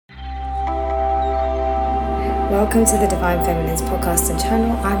Welcome to the Divine Feminines podcast and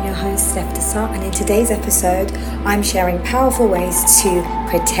channel. I'm your host, Steph Dessart, and in today's episode, I'm sharing powerful ways to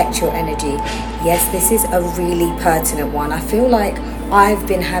protect your energy. Yes, this is a really pertinent one. I feel like I've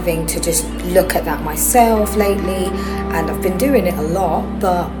been having to just look at that myself lately, and I've been doing it a lot,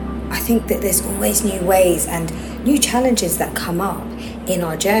 but I think that there's always new ways and new challenges that come up in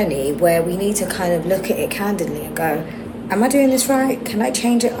our journey where we need to kind of look at it candidly and go, am I doing this right? Can I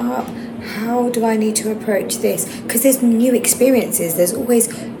change it up? How do I need to approach this? Because there's new experiences. There's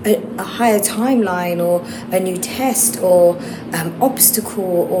always a higher timeline or a new test or obstacle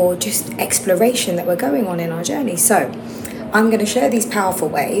or just exploration that we're going on in our journey. So I'm going to share these powerful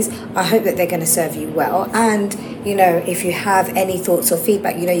ways. I hope that they're going to serve you well. And, if you have any thoughts or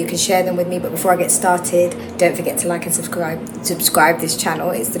feedback, you can share them with me. But before I get started, don't forget to like and subscribe this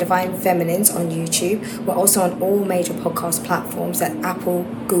channel. It's The Divine Feminines on YouTube. We're also on all major podcast platforms at Apple,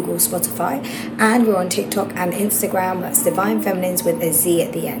 Google, Spotify. And we're on TikTok and Instagram. That's Divine Feminines with a Z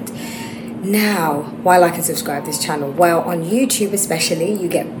at the end. Now, why like and subscribe this channel? Well, on YouTube especially, you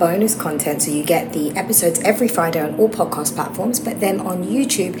get bonus content. So you get the episodes every Friday on all podcast platforms. But then on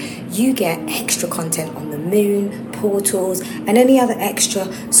YouTube, you get extra content on the moon, portals, and any other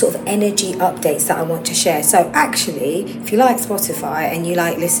extra sort of energy updates that I want to share. So actually, if you like Spotify and you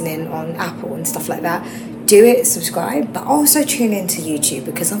like listening on Apple and stuff like that, do it, subscribe, but also tune into YouTube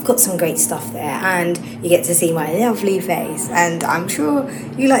because I've got some great stuff there and you get to see my lovely face, and I'm sure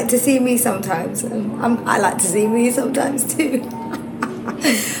you like to see me sometimes. I like to see me sometimes too.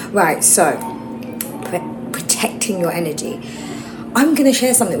 Right, so protecting your energy. I'm going to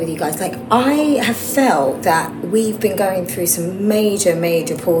share something with you guys. I have felt that we've been going through some major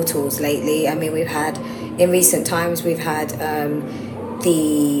portals lately. I mean, in recent times, we've had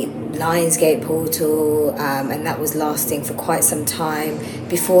the Lionsgate portal, and that was lasting for quite some time.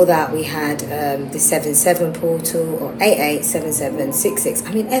 Before that, we had the 7-7 portal, or 887766.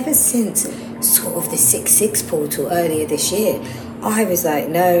 I mean, ever since sort of the 6-6 portal earlier this year, I was like,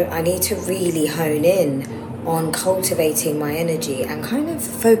 no, I need to really hone in on cultivating my energy and kind of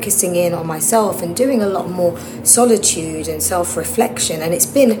focusing in on myself and doing a lot more solitude and self-reflection, and it's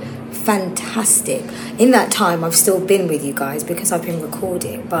been fantastic. In that time, I've still been with you guys because I've been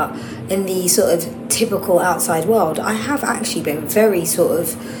recording, but in the sort of typical outside world, I have actually been very sort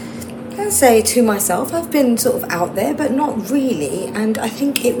of, let's say, to myself. I've been sort of out there, but not really, and I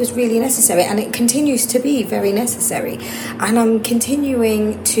think it was really necessary, and it continues to be very necessary, and I'm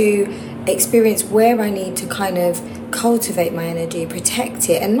continuing to experience where I need to kind of cultivate my energy, protect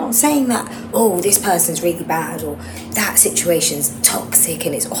it, and not saying that, oh, this person's really bad or that situation's toxic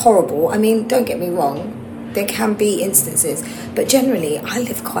and it's horrible. I mean, don't get me wrong, there can be instances, but generally I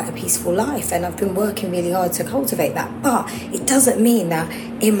live quite a peaceful life and I've been working really hard to cultivate that. But it doesn't mean that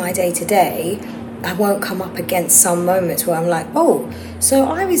in my day-to-day I won't come up against some moments where I'm like, oh, so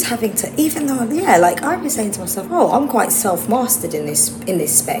I was having to, even though, I was saying to myself, oh, I'm quite self-mastered in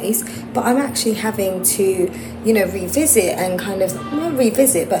this space, but I'm actually having to, revisit and kind of, not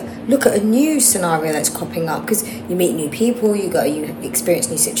revisit, but look at a new scenario that's cropping up, because you meet new people, you experience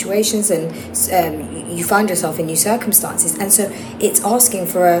new situations, and you find yourself in new circumstances, and so it's asking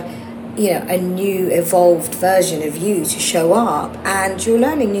for a new evolved version of you to show up, and you're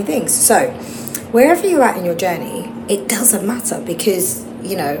learning new things. So wherever you're at in your journey, it doesn't matter, because,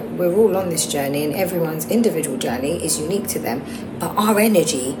 we're all on this journey and everyone's individual journey is unique to them, but our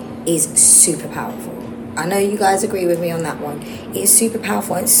energy is super powerful. I know you guys agree with me on that one. It is super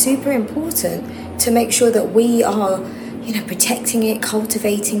powerful. It's super important to make sure that we are, protecting it,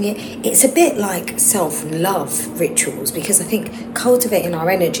 cultivating it. It's a bit like self-love rituals, because I think cultivating our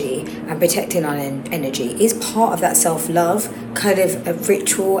energy and protecting our energy is part of that self-love kind of a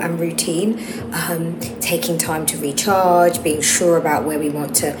ritual and routine. Taking time to recharge, being sure about where we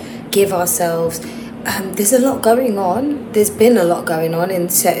want to give ourselves. There's a lot going on. There's been a lot going on in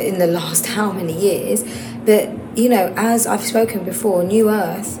the last how many years, but as I've spoken before, New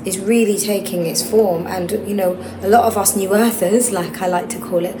Earth is really taking its form, and a lot of us New Earthers, like I like to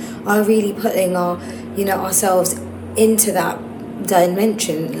call it, are really putting ourselves into that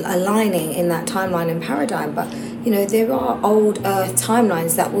dimension, aligning in that timeline and paradigm. But there are old Earth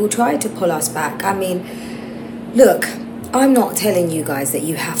timelines that will try to pull us back. I mean, look, I'm not telling you guys that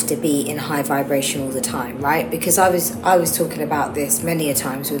you have to be in high vibration all the time, right? Because I was talking about this many a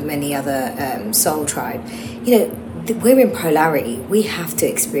times with many other soul tribe. We're in polarity. We have to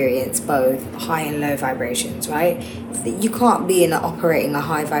experience both high and low vibrations, right? You can't be operating a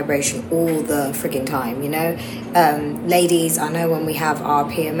high vibration all the frigging time, Ladies, I know when we have our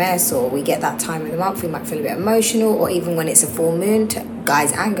PMS or we get that time of the month, we might feel a bit emotional, or even when it's a full moon,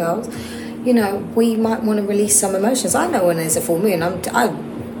 guys and girls, we might want to release some emotions. I know when there's a full moon,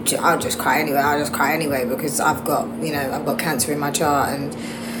 I'll just cry anyway. I'll just cry anyway because I've got cancer in my chart and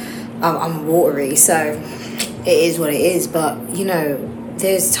I'm watery, so it is what it is. But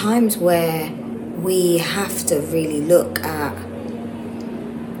there's times where we have to really look at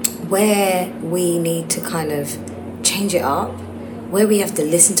where we need to kind of change it up, where we have to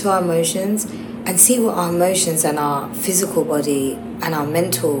listen to our emotions and see what our emotions and our physical body and our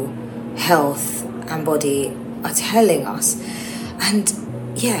mental health and body are telling us. And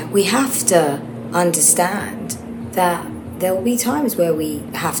we have to understand that there will be times where we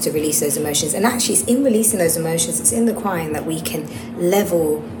have to release those emotions. And actually, it's in releasing those emotions, it's in the crying that we can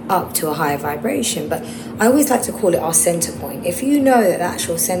level up to a higher vibration. But I always like to call it our center point. If you know that that's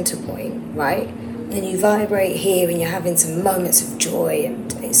your center point, right, and you vibrate here and you're having some moments of joy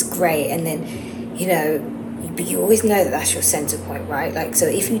and it's great, and then but you always know that that's your center point, right? Like, so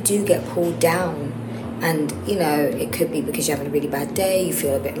if you do get pulled down, and it could be because you're having a really bad day, you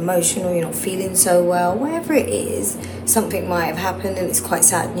feel a bit emotional, you're not feeling so well, whatever it is, something might have happened and it's quite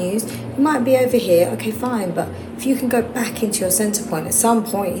sad news. You might be over here, okay, fine, but if you can go back into your center point at some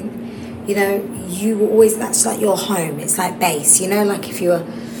point, you will always, that's like your home, it's like base, like if you were,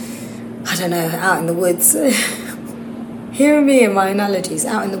 I don't know, out in the woods, hearing me and my analogies,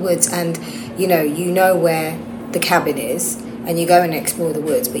 out in the woods, and you know where the cabin is, and you go and explore the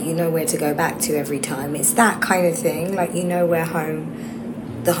woods, but you know where to go back to every time. It's that kind of thing, like where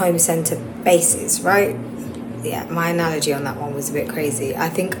the home center base is, right? Yeah, my analogy on that one was a bit crazy. I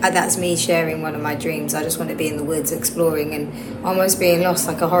think that's me sharing one of my dreams. I just want to be in the woods exploring and almost being lost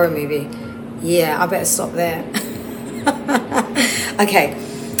like a horror movie. Yeah, I better stop there. Okay,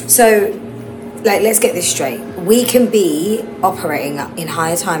 so let's get this straight. We can be operating in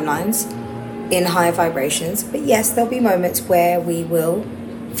higher timelines, in higher vibrations, but yes, there'll be moments where we will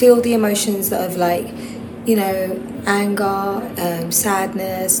feel the emotions of anger,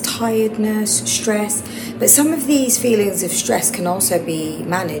 sadness, tiredness, stress. But some of these feelings of stress can also be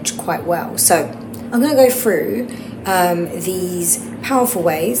managed quite well. So I'm going to go through these powerful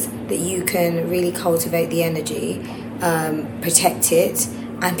ways that you can really cultivate the energy, protect it,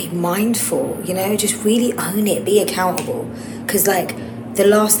 and be mindful, just really own it, be accountable. Because the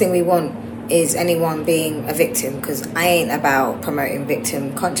last thing we want is anyone being a victim, because I ain't about promoting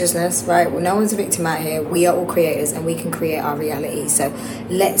victim consciousness, right? Well, no one's a victim out here. We are all creators and we can create our reality. So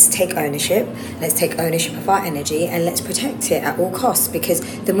let's take ownership. Let's take ownership of our energy and let's protect it at all costs, because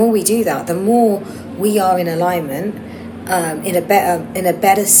the more we do that, the more we are in alignment, in a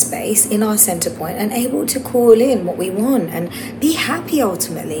better space, in our center point, and able to call in what we want and be happy.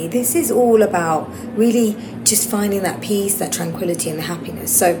 Ultimately, this is all about really just finding that peace, that tranquility, and the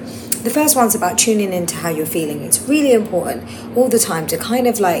happiness. So the first one's about tuning into how you're feeling. It's really important all the time to kind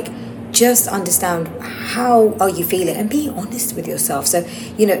of just understand how are you feeling and be honest with yourself. So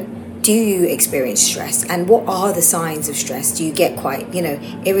do you experience stress, and what are the signs of stress? Do you get quite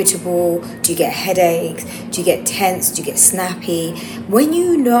irritable? Do you get headaches? Do you get tense? Do you get snappy? When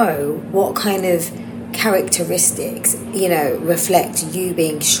you know what kind of characteristics reflect you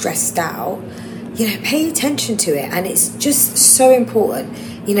being stressed out, pay attention to it. And it's just so important.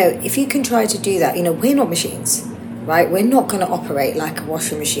 If you can try to do that, we're not machines, right? We're not going to operate like a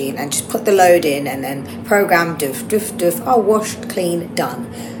washing machine and just put the load in and then program, washed, clean,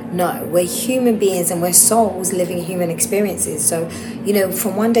 done. No, we're human beings and we're souls living human experiences. So,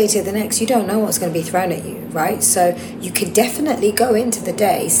 from one day to the next, you don't know what's going to be thrown at you, right? So you could definitely go into the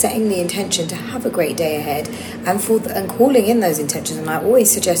day setting the intention to have a great day ahead and calling in those intentions. And I always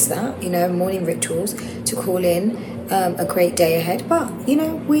suggest that, morning rituals to call in a great day ahead. But,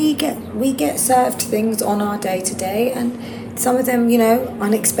 we get served things on our day to day, and some of them,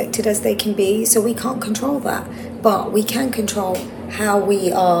 unexpected as they can be. So we can't control that, but we can control how we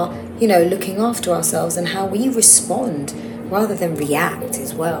are, looking after ourselves and how we respond rather than react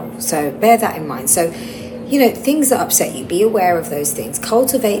as well. So bear that in mind. So, things that upset you, be aware of those things.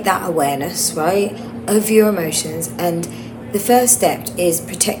 Cultivate that awareness, right, of your emotions. And the first step is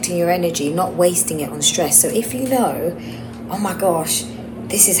protecting your energy, not wasting it on stress. So if oh my gosh,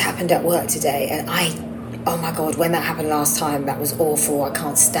 this has happened at work today, and oh my God, when that happened last time, that was awful. I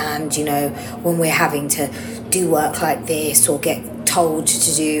can't stand, when we're having to do work like this or get told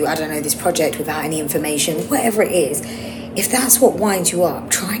to do, this project without any information, whatever it is. If that's what winds you up,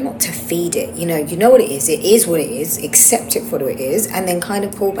 try not to feed it. You know what it is what it is, accept it for what it is, and then kind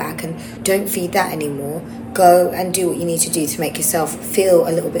of pull back and don't feed that anymore. Go and do what you need to do to make yourself feel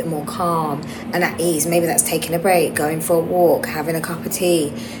a little bit more calm and at ease. Maybe that's taking a break, going for a walk, having a cup of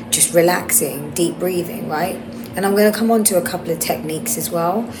tea, just relaxing, deep breathing, right? And I'm going to come on to a couple of techniques as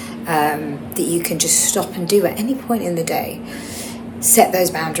well that you can just stop and do at any point in the day. Set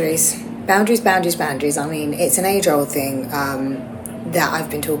those boundaries. Boundaries. I mean, it's an age-old thing that I've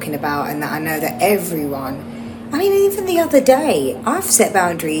been talking about, and that I know that everyone, I mean, even the other day, I've set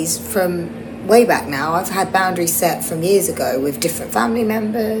boundaries from way back now. I've had boundaries set from years ago with different family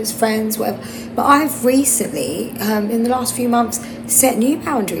members, friends, whatever. But I've recently, in the last few months, set new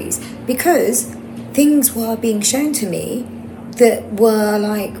boundaries because things were being shown to me that were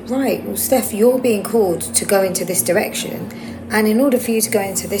like, right, well, Steph, you're being called to go into this direction. And in order for you to go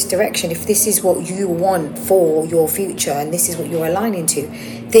into this direction, if this is what you want for your future and this is what you're aligning to,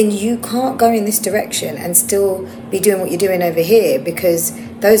 then you can't go in this direction and still be doing what you're doing over here, because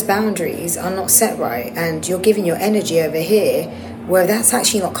those boundaries are not set right and you're giving your energy over here where that's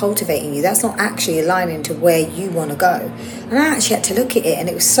actually not cultivating you. That's not actually aligning to where you want to go. And I actually had to look at it, and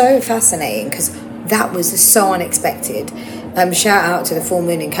it was so fascinating because that was so unexpected. Shout out to the full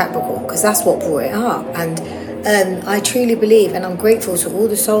moon in Capricorn, because that's what brought it up. And I truly believe, and I'm grateful to all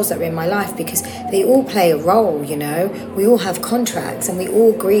the souls that are in my life, because they all play a role, you know. We all have contracts and we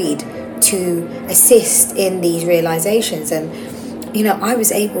all agreed to assist in these realizations. And, you know, I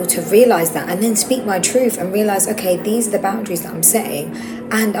was able to realize that and then speak my truth and realize, okay, these are the boundaries that I'm setting.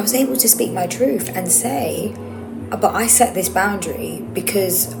 And I was able to speak my truth and say, but I set this boundary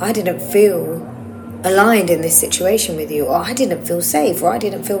because I didn't feel aligned in this situation with you, or I didn't feel safe, or I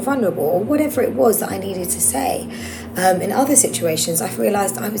didn't feel vulnerable, or whatever it was that I needed to say. In other situations, I've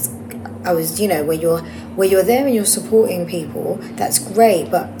realized I was, you know, where you're there and you're supporting people, that's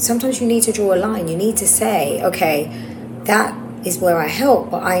great, but sometimes you need to draw a line. You need to say, okay, that is where I help,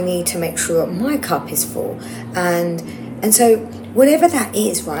 but I need to make sure my cup is full. And so whatever that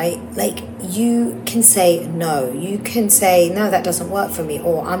is, right, like, you can say no. You can say, no, that doesn't work for me,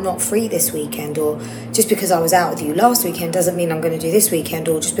 or I'm not free this weekend, or just because I was out with you last weekend doesn't mean I'm going to do this weekend,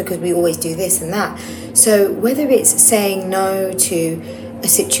 or just because we always do this and that. So whether it's saying no to a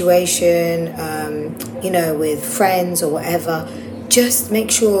situation, you know, with friends or whatever, just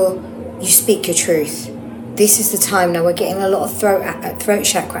make sure you speak your truth. This is the time now. We're getting a lot of throat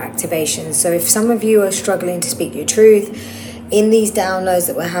chakra activation. So if some of you are struggling to speak your truth, in these downloads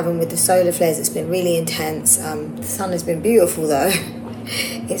that we're having with the solar flares, it's been really intense. The sun has been beautiful though.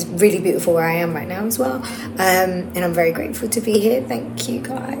 It's really beautiful where I am right now as well. And I'm very grateful to be here. Thank you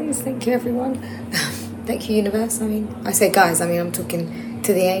guys. Thank you everyone. Thank you universe. I mean, I say guys, I mean, I'm talking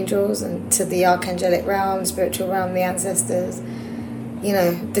to the angels and to the archangelic realm, spiritual realm, the ancestors, you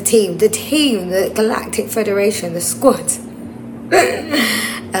know, the team, the Galactic Federation, the squad.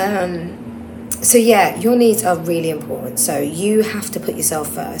 So yeah, your needs are really important. So you have to put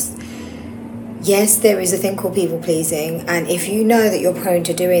yourself first. Yes, there is a thing called people pleasing, and if you know that you're prone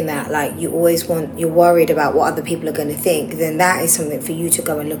to doing that, like you're worried about what other people are going to think, then that is something for you to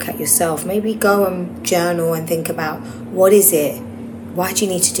go and look at yourself. Maybe go and journal and think about, what is it? Why do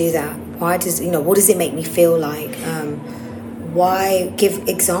you need to do that? What does it make me feel like? Why? Give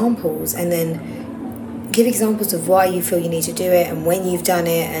examples, and then give examples of why you feel you need to do it and when you've done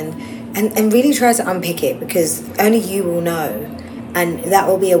it, and really try to unpick it, because only you will know, and that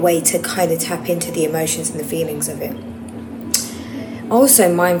will be a way to kind of tap into the emotions and the feelings of it.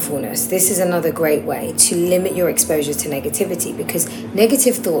 Also, mindfulness. This is another great way to limit your exposure to negativity, because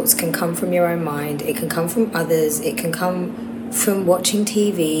negative thoughts can come from your own mind, it can come from others, it can come from watching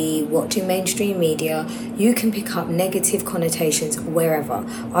TV, watching mainstream media. You can pick up negative connotations wherever.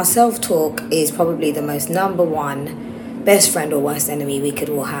 Our self-talk is probably the most number one best friend or worst enemy we could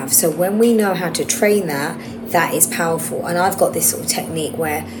all have. So when we know how to train that, that is powerful. And I've got this sort of technique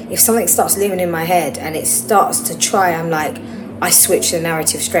where if something starts living in my head and it starts to try, I'm like, I switch the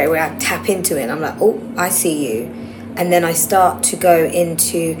narrative straight away. I tap into it and I'm like, oh, I see you. And then I start to go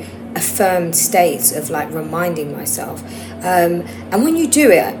into affirmed states of like reminding myself. And when you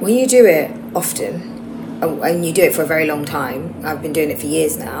do it often, and you do it for a very long time, I've been doing it for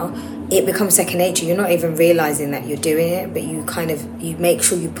years now, it becomes second nature. You're not even realizing that you're doing it, but you make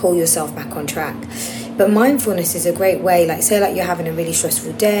sure you pull yourself back on track. But mindfulness is a great way, like say like you're having a really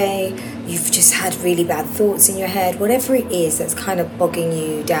stressful day, you've just had really bad thoughts in your head, whatever it is that's kind of bogging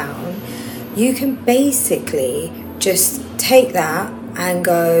you down, you can basically just take that and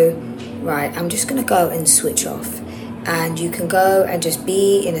go, right, I'm just going to go and switch off. And you can go and just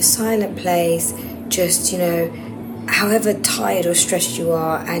be in a silent place, just, you know, however tired or stressed you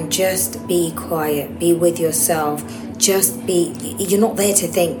are, and just be quiet, be with yourself, you're not there to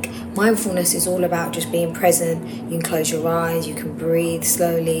think. Mindfulness is all about just being present. You can close your eyes, you can breathe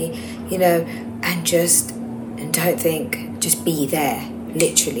slowly, you know, and don't think, just be there.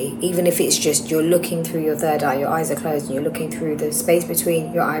 literally. Even if it's just you're looking through your third eye, your eyes are closed, and you're looking through the space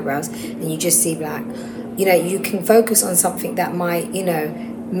between your eyebrows, and you just see black. You can focus on something that might,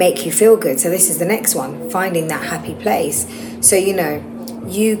 make you feel good. So this is the next one, finding that happy place. So,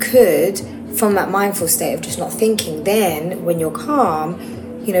 you could, from that mindful state of just not thinking, then when you're calm,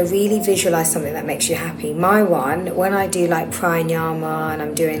 really visualize something that makes you happy. My one, when I do like pranayama and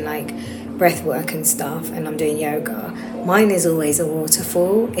I'm doing like breath work and stuff and I'm doing yoga, mine is always a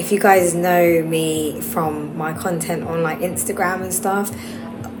waterfall. If you guys know me from my content on like Instagram and stuff,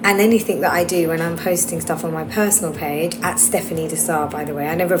 and anything that I do when I'm posting stuff on my personal page, at Stephanie Dessar, by the way,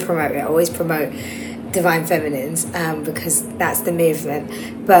 I never promote it, I always promote Divine Feminines, because that's the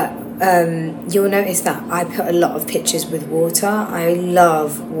movement. But you'll notice that I put a lot of pictures with water. I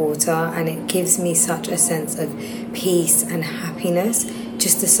love water, and it gives me such a sense of peace and happiness.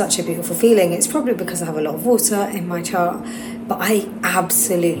 Just such a beautiful feeling. It's probably because I have a lot of water in my chart, but I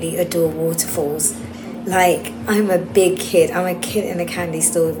absolutely adore waterfalls. Like, I'm a big kid. I'm a kid in a candy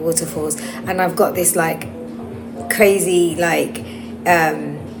store with waterfalls, and I've got this like crazy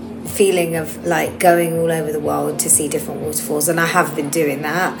feeling of like going all over the world to see different waterfalls, and I have been doing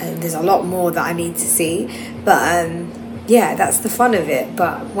that, and there's a lot more that I need to see, but that's the fun of it.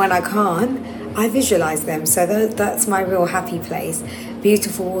 But when I can't, I visualize them. So that's my real happy place.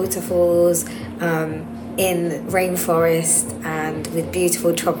 Beautiful waterfalls in rainforest, and with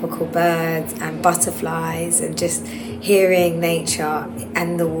beautiful tropical birds and butterflies, and just hearing nature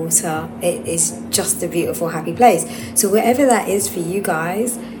and the water. It is just a beautiful happy place. So wherever that is for you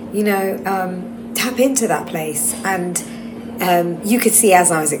guys, tap into that place. And you could see, as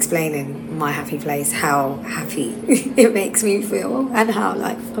I was explaining my happy place, how happy it makes me feel, and how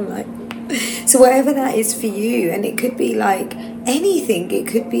I'm like, so whatever that is for you. And it could be like anything. It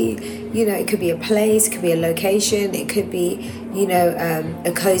could be, it could be a place, it could be a location, it could be,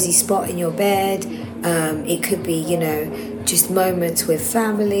 a cozy spot in your bed. It could be, just moments with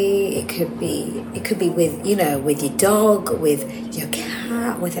family. It could be with, with your dog, with your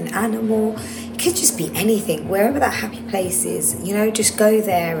cat, with an animal. It could just be anything. Wherever that happy place is, just go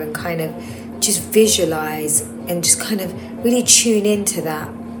there and kind of just visualize and just kind of really tune into that.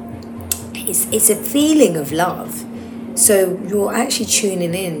 It's a feeling of love. So you're actually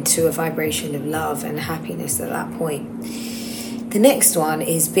tuning in to a vibration of love and happiness at that point. The next one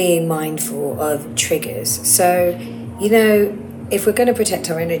is being mindful of triggers. So, if we're going to protect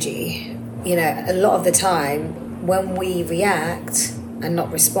our energy, a lot of the time when we react and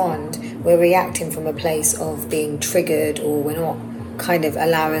not respond, we're reacting from a place of being triggered, or we're not kind of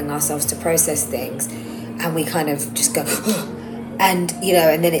allowing ourselves to process things, and we kind of just go, and,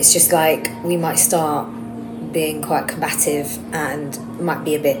 and then it's just like we might start being quite combative and might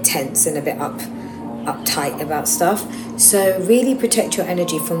be a bit tense and a bit uptight about stuff. So really protect your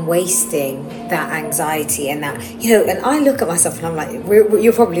energy from wasting that anxiety and that, and I look at myself and I'm like,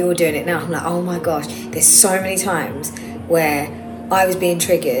 you're probably all doing it now. I'm like, oh my gosh, there's so many times where I was being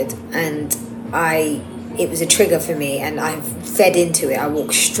triggered and it was a trigger for me, and I fed into it. I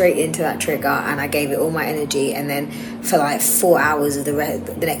walked straight into that trigger and I gave it all my energy, and then for like 4 hours of the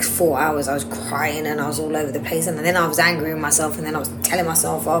next 4 hours I was crying and I was all over the place, and then I was angry with myself, and then I was telling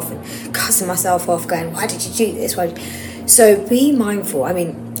myself off and cussing myself off, going, why did you do this? So be mindful. I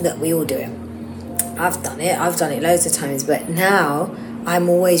mean, look, we all do it. I've done it loads of times, but now I'm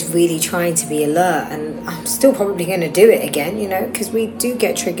always really trying to be alert, and I'm still probably going to do it again, because we do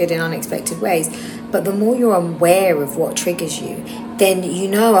get triggered in unexpected ways. But the more you're aware of what triggers you, then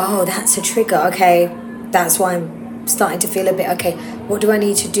oh, that's a trigger. Okay, that's why I'm starting to feel a bit, okay, what do I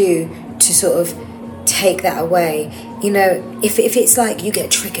need to do to sort of take that away? If it's like you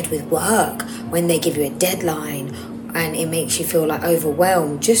get triggered with work when they give you a deadline and it makes you feel like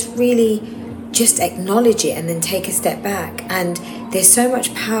overwhelmed, just acknowledge it and then take a step back. And there's so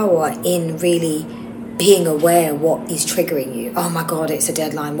much power in really being aware what is triggering you. Oh my God, it's a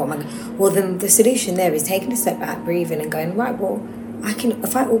deadline. Well, then the solution there is taking a step back, breathing and going, right, well,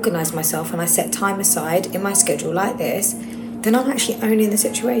 if I organise myself and I set time aside in my schedule like this, then I'm actually owning the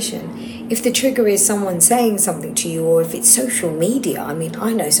situation. If the trigger is someone saying something to you, or if it's social media, I mean,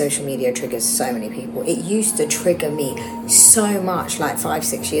 I know social media triggers so many people. It used to trigger me so much like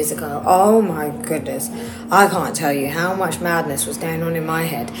 5-6 years ago. Oh my goodness. I can't tell you how much madness was going on in my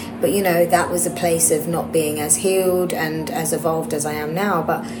head. But that was a place of not being as healed and as evolved as I am now.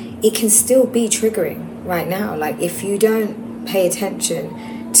 But it can still be triggering right now. Like, if you don't pay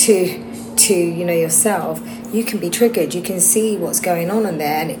attention to yourself, you can be triggered. You can see what's going on in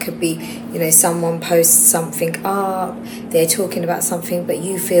there, and it could be, someone posts something up, they're talking about something, but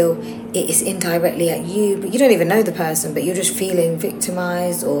you feel it is indirectly at you, but you don't even know the person, but you're just feeling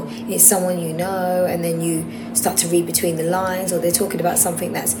victimized, or it's someone you know, and then you start to read between the lines, or they're talking about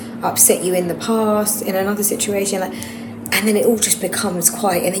something that's upset you in the past in another situation, and then it all just becomes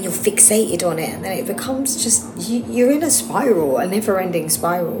quiet, and then you're fixated on it, and then it becomes just, you're in a spiral, a never-ending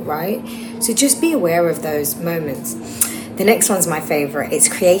spiral, right? So just be aware of those moments. The next one's my favorite. It's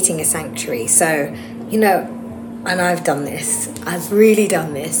creating a sanctuary. So, and I've done this. I've really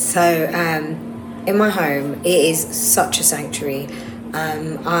done this. So in my home, it is such a sanctuary.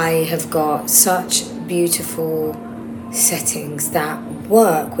 I have got such beautiful settings that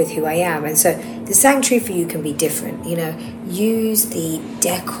work with who I am, and so the sanctuary for you can be different. Use the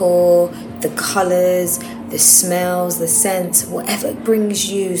decor, the colors, the smells, the scents, whatever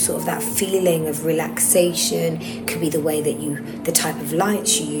brings you sort of that feeling of relaxation. It could be the way that the type of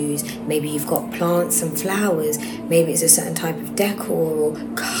lights you use. Maybe you've got plants and flowers, maybe it's a certain type of decor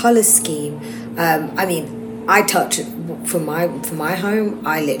or color scheme. I touch, for my home,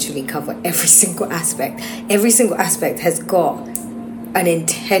 I literally cover every single aspect. Every single aspect has got an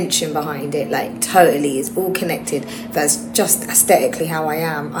intention behind it, totally, it's all connected. That's just aesthetically how I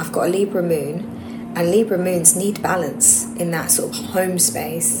am. I've got a Libra moon, and Libra moons need balance in that sort of home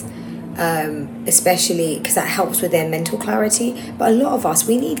space, especially because that helps with their mental clarity. But a lot of us,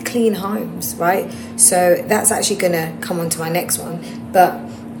 we need clean homes, right? So that's actually going to come on to my next one. But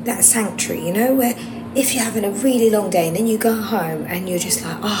that sanctuary, where if you're having a really long day and then you go home and you're just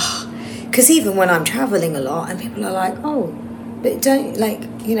like, because even when I'm traveling a lot and people are like, but don't,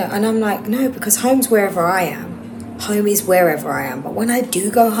 and I'm like, no, because home's wherever I am. Home is wherever I am. But when I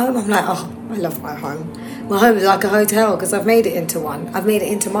do go home, I'm like, I love my home. My home is like a hotel because I've made it into one. I've made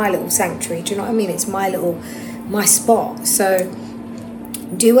it into my little sanctuary. Do you know what I mean? It's my spot. So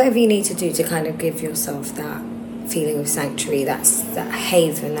do whatever you need to do to kind of give yourself that feeling of sanctuary, that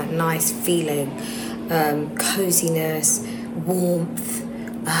haven, that nice feeling, coziness, warmth,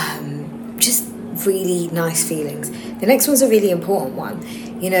 just really nice feelings. The next one's a really important one,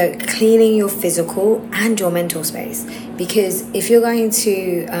 cleaning your physical and your mental space, because if you're going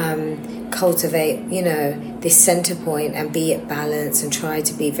to cultivate, this center point and be at balance and try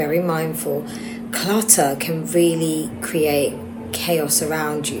to be very mindful, clutter can really create chaos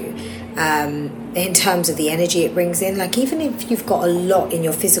around you. In terms of the energy it brings in, even if you've got a lot in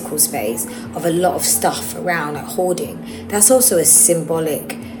your physical space of a lot of stuff around, hoarding, that's also a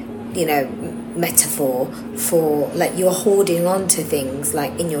symbolic, metaphor for you're hoarding on to things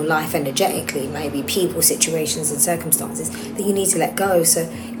in your life energetically, maybe people, situations and circumstances that you need to let go. So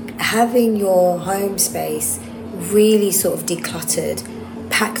having your home space really sort of decluttered,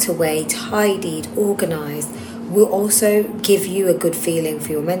 packed away, tidied, organized will also give you a good feeling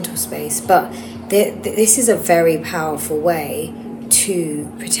for your mental space. But this is a very powerful way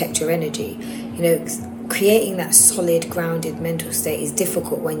to protect your energy. Creating that solid, grounded mental state is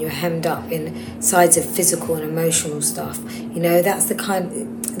difficult when you're hemmed up in sides of physical and emotional stuff. That's the kind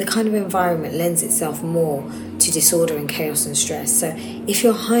of environment lends itself more to disorder and chaos and stress. So if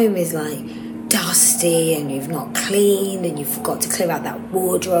your home is dusty and you've not cleaned and you've got to clear out that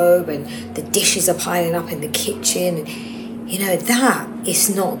wardrobe and the dishes are piling up in the kitchen, that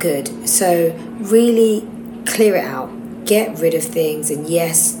is not good. So really clear it out. Get rid of things, and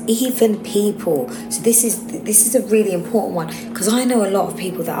yes, even people. So this is a really important one, because I know a lot of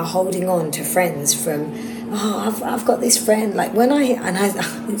people that are holding on to friends from, I've got this friend.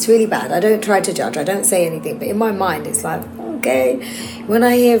 It's really bad. I don't try to judge. I don't say anything, but in my mind, it's okay. When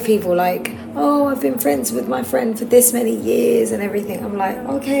I hear people I've been friends with my friend for this many years and everything, I'm like,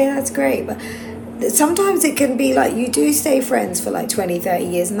 okay, that's great, but sometimes it can be you do stay friends for 20, 30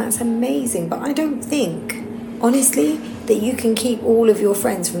 years, and that's amazing. But I don't think, honestly, that you can keep all of your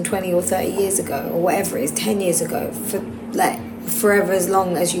friends from 20 or 30 years ago, or whatever it is, 10 years ago, for forever, as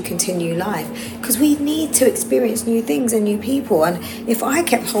long as you continue life. Because we need to experience new things and new people. And if I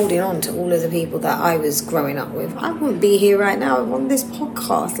kept holding on to all of the people that I was growing up with, I wouldn't be here right now on this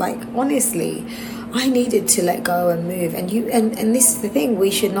podcast. Honestly, I needed to let go and move. And this is the thing,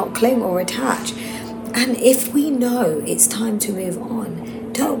 we should not cling or attach. And if we know it's time to move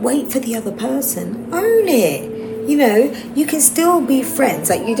on, don't wait for the other person. Own it. You can still be friends.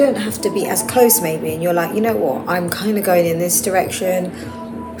 You don't have to be as close maybe, and you're you know what, I'm kind of going in this direction,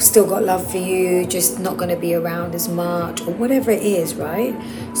 still got love for you, just not going to be around as much, or whatever it is, right?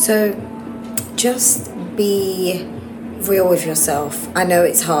 So just be real with yourself. I know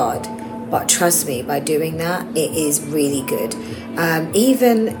it's hard, but trust me, by doing that, it is really good.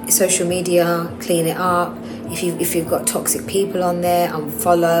 Even social media, clean it up, if you've got toxic people on there,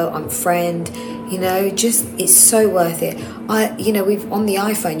 unfollow, unfriend. Just it's so worth it. We've on the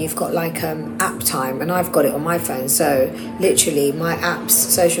iPhone, you've got like app time, and I've got it on my phone. So literally, my apps,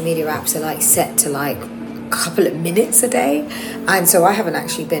 social media apps, are like set to like a couple of minutes a day, and so I haven't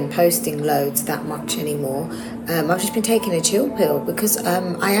actually been posting loads that much anymore. I've just been taking a chill pill because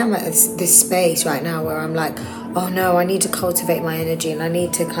I am at this space right now where I'm like, oh no, I need to cultivate my energy, and I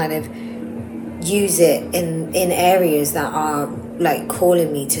need to kind of use it in areas that are like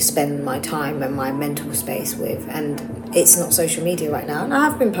calling me to spend my time and my mental space with, and it's not social media right now. And I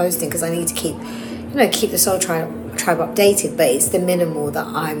have been posting because I need to keep the Soul Tribe updated, but it's the minimal that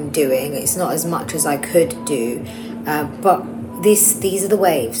I'm doing. It's not as much as I could do, but these are the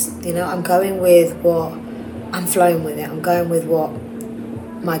waves. I'm going with what I'm flowing with it. I'm going with what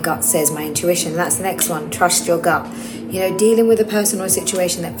my gut says, my intuition. That's the next one. Trust your gut. Dealing with a person or a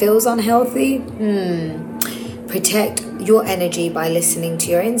situation that feels unhealthy, protect your energy by listening to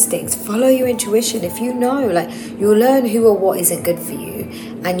your instincts. Follow your intuition. If you'll learn who or what isn't good for you,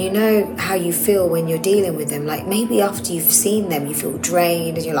 and you know how you feel when you're dealing with them. Like maybe after you've seen them, you feel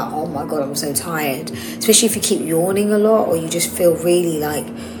drained and you're like, oh my God, I'm so tired. Especially if you keep yawning a lot, or you just feel really like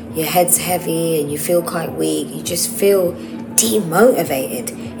your head's heavy and you feel quite weak. You just feel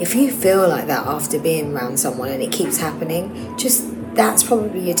demotivated. If you feel like that after being around someone and it keeps happening, that's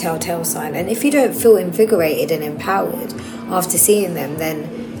probably your telltale sign. And if you don't feel invigorated and empowered after seeing them, then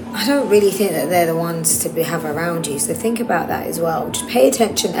I don't really think that they're the ones to have around you. So think about that as well. Just pay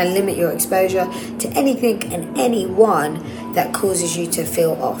attention and limit your exposure to anything and anyone that causes you to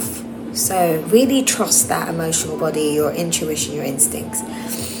feel off. So really trust that emotional body, your intuition, your instincts.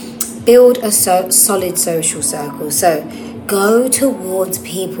 Build a solid social circle. So go towards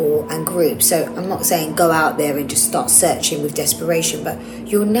people and groups. So I'm not saying go out there and just start searching with desperation, but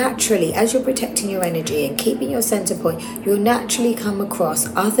you'll naturally, as you're protecting your energy and keeping your center point, you'll naturally come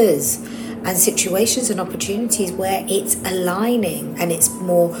across others and situations and opportunities where it's aligning and it's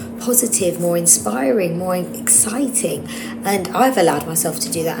more positive, more inspiring, more exciting. And I've allowed myself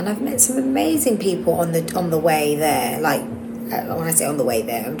to do that, and I've met some amazing people on the way there. Like when I say on the way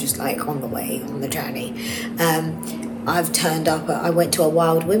there, I'm just like on the way, on the journey. I've turned up, I went to a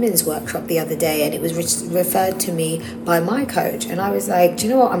Wild Women's workshop the other day, and it was referred to me by my coach, and I was like, do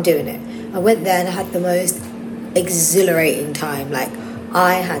you know what, I'm doing it. I went there and I had the most exhilarating time. Like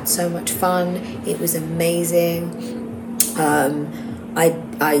I had so much fun. It was amazing. I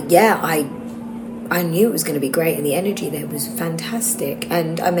knew it was going to be great, and the energy there was fantastic,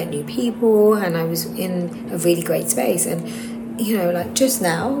 and I met new people, and I was in a really great space. And like just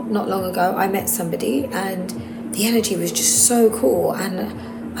now, not long ago, I met somebody, and the energy was just so cool, and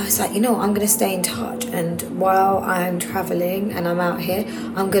I was like, I'm going to stay in touch, and while I'm traveling and I'm out here,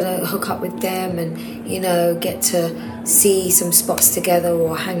 I'm going to hook up with them and get to see some spots together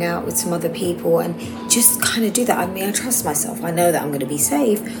or hang out with some other people and just kind of do that. I mean, I trust myself. I know that I'm going to be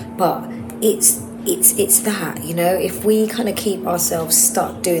safe, but it's that, if we kind of keep ourselves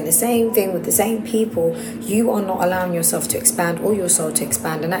stuck doing the same thing with the same people, you are not allowing yourself to expand or your soul to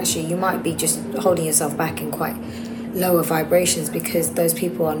expand. And actually, you might be just holding yourself back in quite lower vibrations because those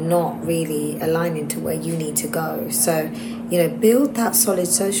people are not really aligning to where you need to go. So, build that solid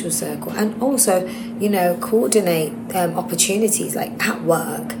social circle, and also, coordinate opportunities. Like at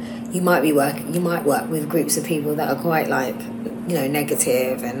work, you might work with groups of people that are quite like,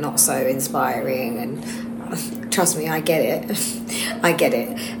 negative and not so inspiring, and trust me, I get it.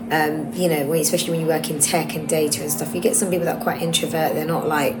 Especially when you work in tech and data and stuff, you get some people that are quite introvert. They're not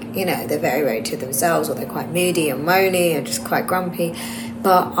like, they're very, very to themselves, or they're quite moody and moany and just quite grumpy.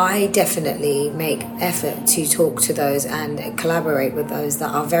 But I definitely make effort to talk to those and collaborate with those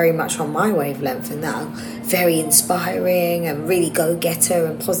that are very much on my wavelength and that are very inspiring and really go-getter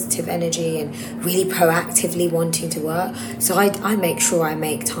and positive energy and really proactively wanting to work. So I make sure I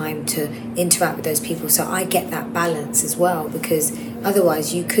make time to interact with those people so I get that balance as well, because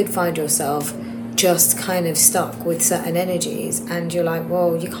otherwise you could find yourself just kind of stuck with certain energies, and you're like,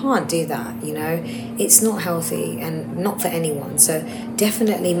 well, you can't do that, it's not healthy and not for anyone. So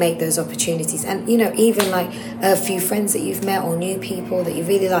definitely make those opportunities. And even like a few friends that you've met or new people that you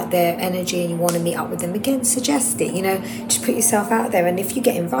really like their energy and you want to meet up with them again, suggest it. Just put yourself out there, and if you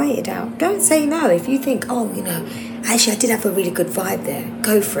get invited out, don't say no. If you think, actually I did have a really good vibe there,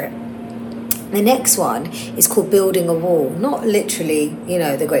 go for it. The next one is called building a wall. Not literally,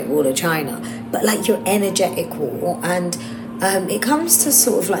 the Great Wall of China, but like your energetic wall. And it comes to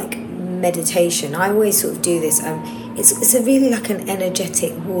sort of like meditation. I always sort of do this. It's a really like an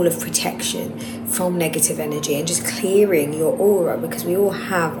energetic wall of protection from negative energy and just clearing your aura, because we all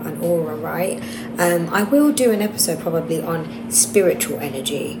have an aura, right? I will do an episode probably on spiritual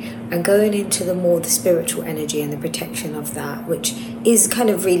energy and going into the spiritual energy and the protection of that, which is kind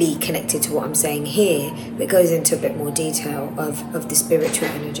of really connected to what I'm saying here, but goes into a bit more detail of the spiritual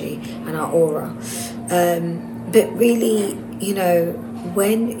energy and our aura. But really,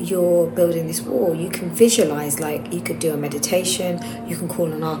 when you're building this wall, you can visualize, like you could do a meditation, you can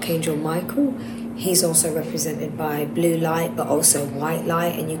call on Archangel Michael. He's also represented by blue light, but also white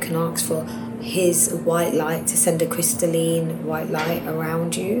light, and you can ask for his white light to send a crystalline white light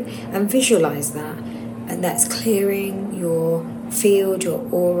around you and visualize that. And that's clearing your field, your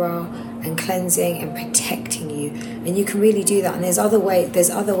aura, and cleansing and protecting you. And you can really do that. And there's other ways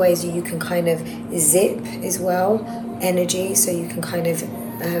that you can kind of zip as well energy, so you can kind of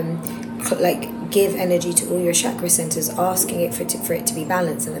give energy to all your chakra centers, asking it for it to be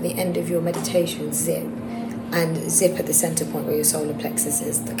balanced. And at the end of your meditation, zip at the center point where your solar plexus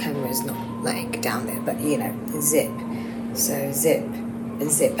is. The camera is not like down there, but zip. So zip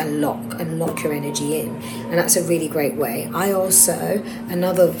and lock your energy in, and that's a really great way.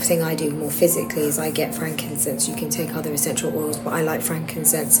 Another thing I do more physically is I get frankincense. You can take other essential oils, but I like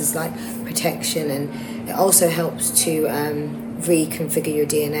frankincense as like protection, and it also helps to reconfigure your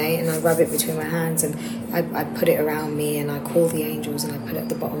DNA. And I rub it between my hands, and I put it around me, and I call the angels, and I put it at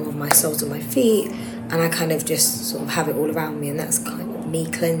the bottom of my soles of my feet, and I kind of just sort of have it all around me, and that's kind of me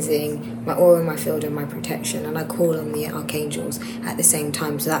cleansing my aura, my field, and my protection. And I call on the archangels at the same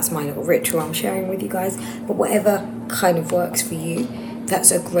time. So that's my little ritual I'm sharing with you guys. But whatever kind of works for you,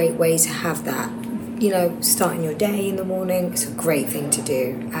 that's a great way to have that. Starting your day in the morning, it's a great thing to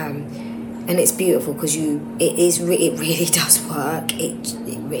do. And it's beautiful because it really does work. It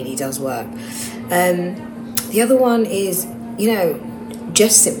really does work. The other one is,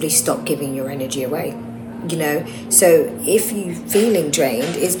 just simply stop giving your energy away. So if you're feeling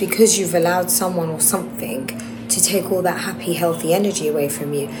drained, it's because you've allowed someone or something to take all that happy, healthy energy away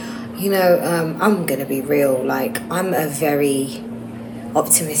from you. I'm gonna be real. Like, I'm a very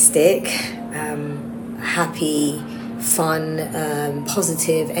optimistic, happy, fun,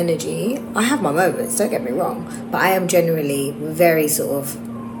 positive energy. I have my moments, don't get me wrong, but I am generally very sort of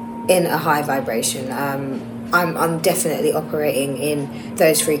in a high vibration. I'm definitely operating in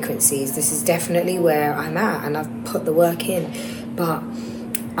those frequencies. This is definitely where I'm at, and I've put the work in. But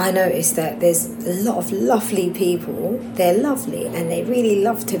I noticed that there's a lot of lovely people. They're lovely and they really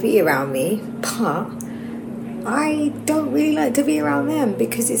love to be around me, but I don't really like to be around them,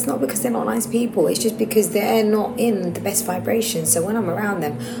 because it's not because they're not nice people. It's just because they're not in the best vibration. So when I'm around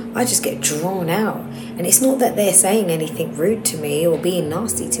them, I just get drawn out. And it's not that they're saying anything rude to me or being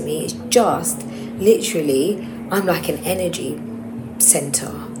nasty to me. It's just literally I'm like an energy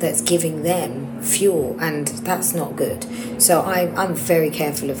center that's giving them fuel, and that's not good. So I'm very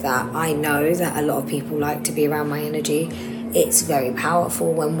careful of that. I know that a lot of people like to be around my energy. It's very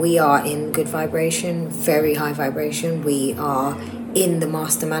powerful when we are in good vibration, very high vibration. We are in the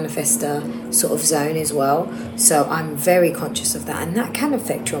master manifester sort of zone as well. So I'm very conscious of that, and that can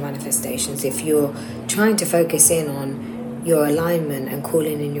affect your manifestations if you're trying to focus in on your alignment and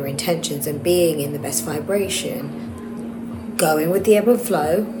calling in your intentions and being in the best vibration, going with the ebb and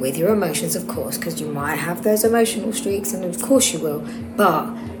flow with your emotions, of course, because you might have those emotional streaks, and of course you will, but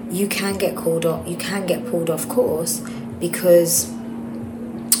you can get pulled off course, because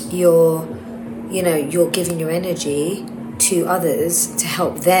you're giving your energy to others to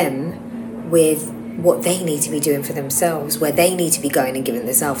help them with what they need to be doing for themselves, where they need to be going and giving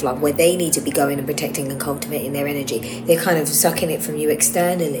their self-love, where they need to be going and protecting and cultivating their energy. They're kind of sucking it from you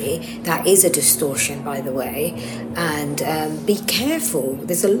externally. That is a distortion, by the way. And be careful.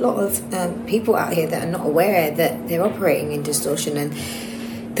 There's a lot of people out here that are not aware that they're operating in distortion, and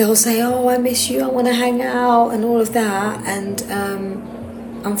they'll say, oh, I miss you, I want to hang out, and all of that. And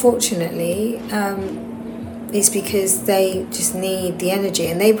unfortunately, it's because they just need the energy,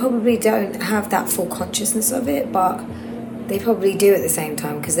 and they probably don't have that full consciousness of it, but they probably do at the same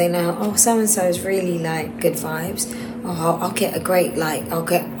time, because they know, oh, so-and-so is really like good vibes. Oh, I'll get great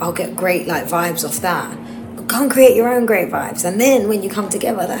vibes off that. But go and create your own great vibes, and then when you come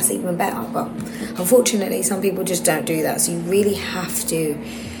together, that's even better. But unfortunately, some people just don't do that. So you really have to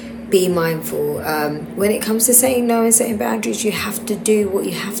be mindful. When it comes to saying no and setting boundaries, you have to do what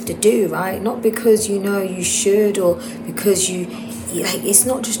you have to do, right? Not because you should, or because it's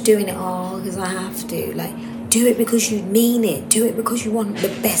not just doing it, because I have to. Do it because you mean it. Do it because you want the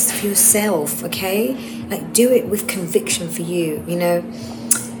best for yourself, okay? Do it with conviction for you,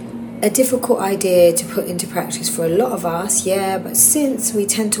 a difficult idea to put into practice for a lot of us, yeah, but since we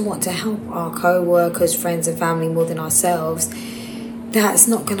tend to want to help our co-workers, friends and family more than ourselves, that's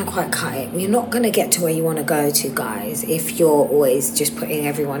not going to quite cut it. You're not going to get to where you want to go to, guys, if you're always just putting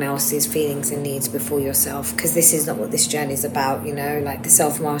everyone else's feelings and needs before yourself, because this is not what this journey is about, you know, like the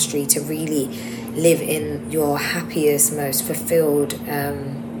self-mastery to really live in your happiest, most fulfilled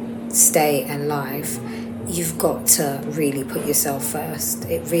state and life. You've got to really put yourself first.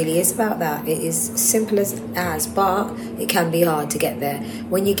 It really is about that. It is simple as, but it can be hard to get there.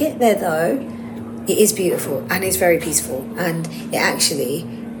 When you get there, though, it is beautiful and it's very peaceful, and it actually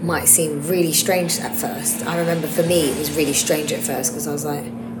might seem really strange at first. I remember for me, it was really strange at first because I was like,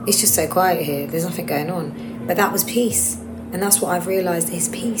 it's just so quiet here. There's nothing going on. But that was peace. And that's what I've realised is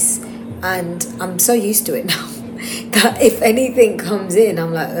peace. And I'm so used to it now that if anything comes in,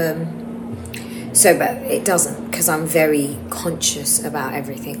 I'm like, but it doesn't, because I'm very conscious about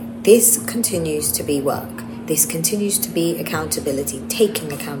everything. This continues to be work. This continues to be accountability,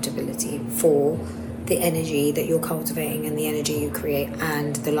 taking accountability for the energy that you're cultivating and the energy you create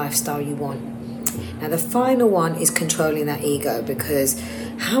and the lifestyle you want. Now, the final one is controlling that ego, because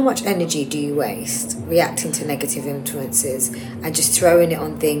how much energy do you waste reacting to negative influences and just throwing it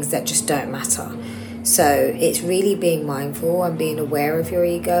on things that just don't matter? So it's really being mindful and being aware of your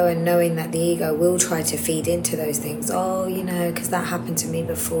ego and knowing that the ego will try to feed into those things. Oh, you know, because that happened to me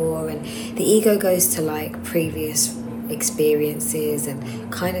before. And the ego goes to like previous experiences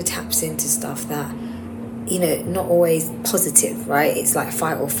and kind of taps into stuff that, you know, not always positive, right? It's like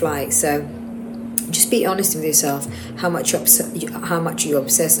fight or flight. So just be honest with yourself how much you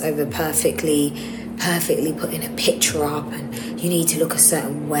obsess over perfectly putting a picture up and you need to look a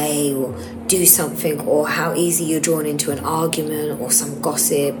certain way or do something, or how easy you're drawn into an argument or some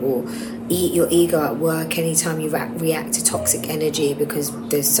gossip, or eat your ego at work anytime you react to toxic energy because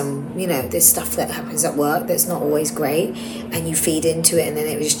there's some, you know, there's stuff that happens at work that's not always great and you feed into it, and then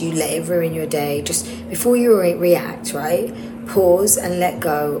you let it ruin your day. Just before you react, right, pause and let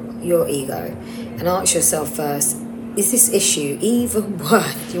go your ego and ask yourself first, is this issue even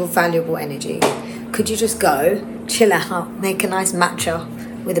worth your valuable energy? Could you just go, chill out, make a nice matcha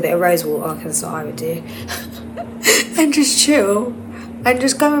with a bit of rose water, because that's what I would do, and just chill and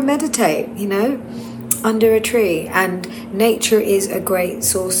just go and meditate, you know, under a tree? And nature is a great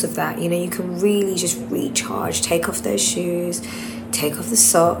source of that. You know, you can really just recharge, take off those shoes, take off the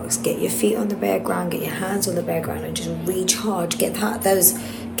socks, get your feet on the bare ground, get your hands on the bare ground and just recharge, get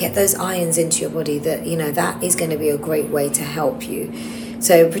those ions into your body. That, you know, that is going to be a great way to help you.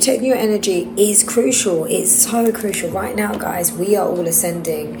 So protecting your energy is crucial. It's so crucial. Right now, guys, we are all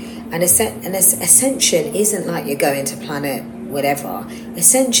ascending. And ascension isn't like you're going to planet whatever.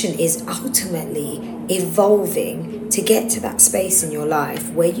 Ascension is ultimately evolving to get to that space in your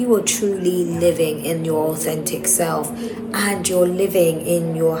life where you are truly living in your authentic self and you're living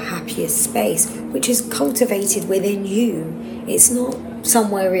in your happiest space, which is cultivated within you. It's not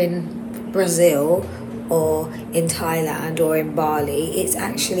somewhere in Brazil or in Thailand or in Bali. It's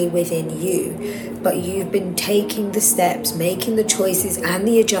actually within you. But you've been taking the steps, making the choices and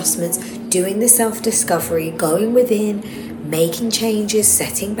the adjustments, doing the self-discovery, going within, making changes,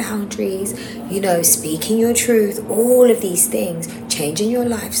 setting boundaries, you know, speaking your truth, all of these things, changing your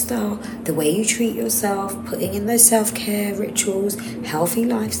lifestyle, the way you treat yourself, putting in those self-care rituals, healthy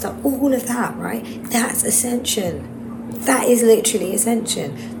lifestyle, all of that, right? That's ascension. That is literally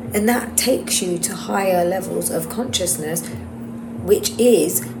ascension. And that takes you to higher levels of consciousness, which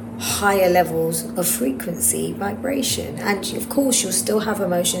is higher levels of frequency, vibration. And of course, you'll still have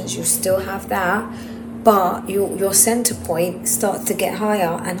emotions, you'll still have that, but your center point starts to get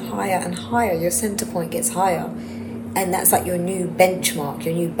higher and higher and higher. Your center point gets higher. And that's like your new benchmark,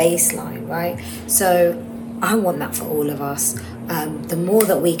 your new baseline, right? So I want that for all of us. The more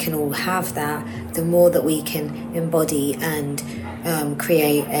that we can all have that, the more that we can embody and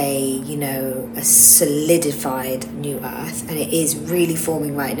create a solidified new earth. And it is really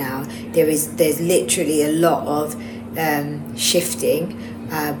forming right now. There's literally a lot of shifting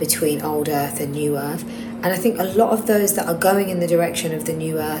between old earth and new earth. And I think a lot of those that are going in the direction of the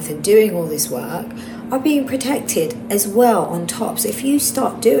new earth and doing all this work are being protected as well on top. So if you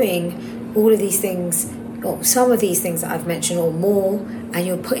start doing all of these things, or some of these things that I've mentioned or more, and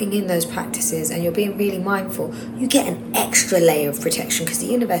you're putting in those practices and you're being really mindful, you get an extra layer of protection, because the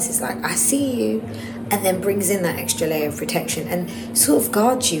universe is like, I see you, and then brings in that extra layer of protection and sort of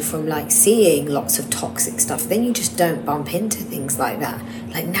guards you from like seeing lots of toxic stuff. Then you just don't bump into things like that.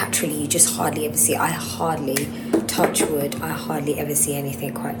 Like naturally, you just hardly ever see, I hardly, touch wood, I hardly ever see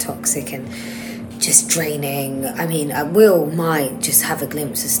anything quite toxic. And just draining. I mean, might just have a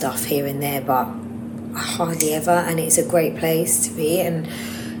glimpse of stuff here and there, but hardly ever. And it's a great place to be, and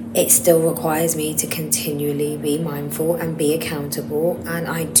it still requires me to continually be mindful and be accountable. And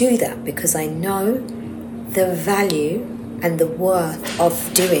I do that because I know the value and the worth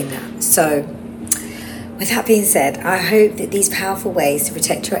of doing that. So with that being said, I hope that these powerful ways to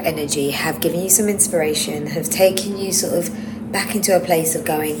protect your energy have given you some inspiration, have taken you sort of back into a place of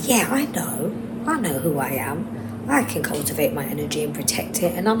going, yeah, I know who I am. I can cultivate my energy and protect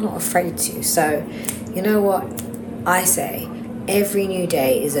it, and I'm not afraid to. So, you know what? I say every new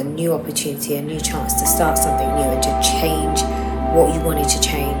day is a new opportunity, a new chance to start something new and to change what you wanted to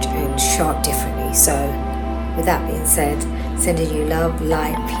change and show up differently. So, with that being said, sending you love,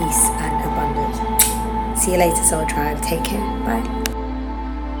 light, peace, and abundance. See you later, Soul Tribe. Take care. Bye.